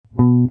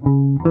Hi,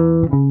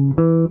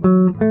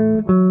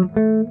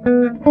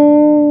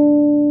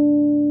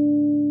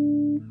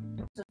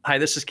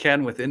 this is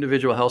Ken with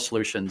Individual Health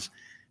Solutions.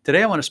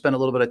 Today, I want to spend a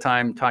little bit of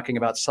time talking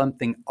about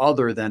something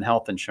other than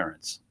health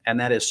insurance, and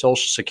that is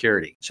Social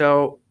Security.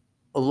 So,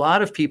 a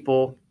lot of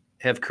people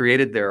have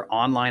created their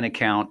online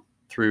account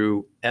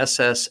through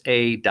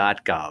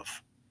SSA.gov.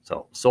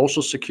 So,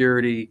 Social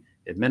Security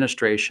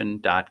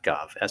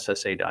Administration.gov,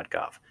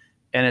 SSA.gov.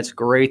 And it's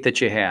great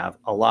that you have.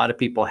 A lot of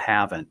people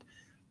haven't.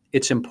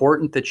 It's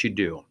important that you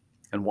do.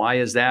 And why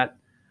is that?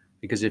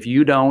 Because if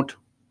you don't,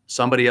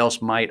 somebody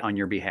else might on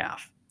your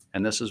behalf.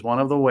 And this is one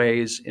of the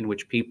ways in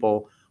which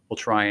people will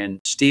try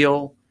and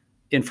steal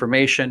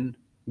information,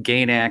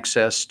 gain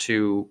access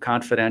to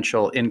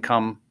confidential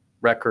income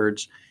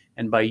records.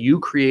 And by you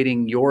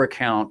creating your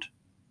account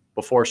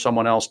before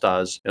someone else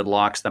does, it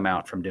locks them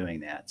out from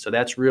doing that. So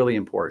that's really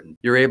important.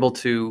 You're able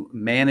to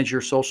manage your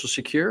Social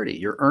Security,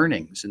 your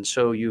earnings. And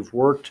so you've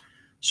worked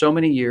so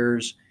many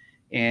years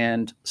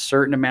and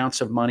certain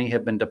amounts of money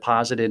have been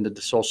deposited into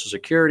the Social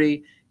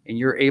Security, and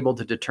you're able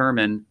to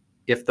determine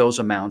if those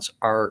amounts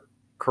are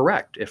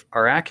correct, if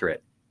are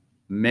accurate.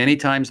 Many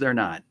times they're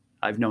not.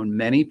 I've known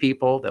many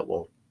people that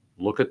will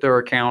look at their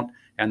account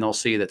and they'll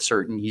see that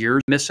certain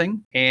years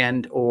missing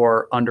and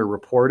or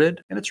underreported.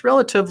 And it's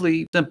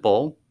relatively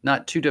simple,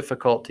 not too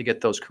difficult to get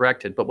those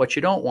corrected. But what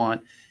you don't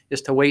want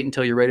is to wait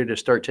until you're ready to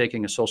start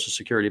taking a Social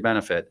Security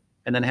benefit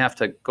and then have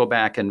to go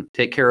back and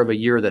take care of a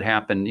year that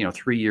happened,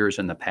 3 years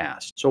in the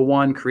past. So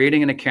one,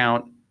 creating an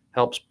account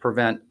helps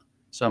prevent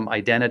some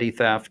identity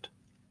theft.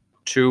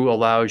 Two,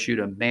 allows you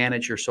to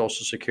manage your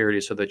Social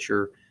Security so that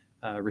you're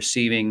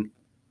receiving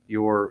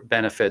your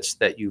benefits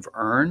that you've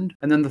earned.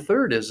 And then the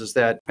third is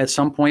that at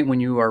some point when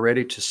you are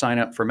ready to sign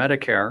up for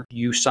Medicare,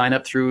 you sign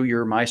up through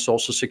your My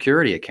Social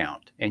Security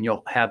account, and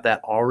you'll have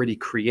that already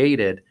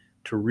created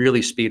to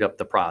really speed up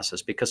the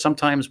process. Because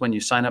sometimes when you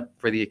sign up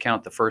for the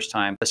account the first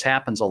time, this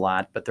happens a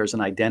lot, but there's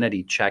an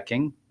identity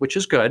checking, which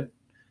is good,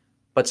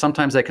 but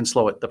sometimes that can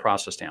slow the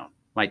process down.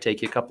 Might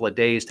take you a couple of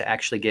days to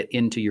actually get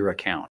into your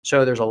account.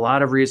 So there's a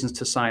lot of reasons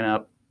to sign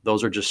up.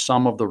 Those are just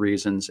some of the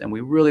reasons. And we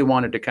really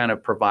wanted to kind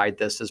of provide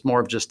this as more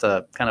of just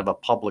a kind of a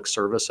public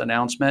service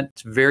announcement.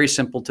 It's very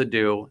simple to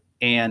do.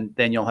 And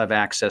then you'll have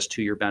access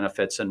to your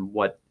benefits and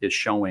what is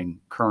showing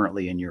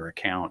currently in your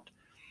account.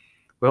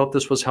 We hope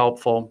this was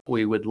helpful.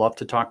 We would love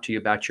to talk to you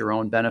about your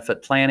own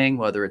benefit planning,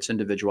 whether it's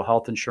individual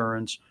health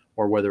insurance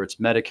or whether it's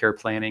Medicare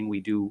planning. We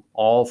do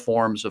all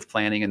forms of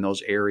planning in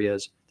those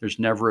areas. There's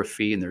never a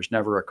fee and there's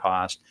never a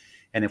cost.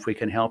 And if we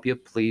can help you,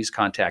 please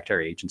contact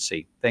our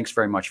agency. Thanks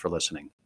very much for listening.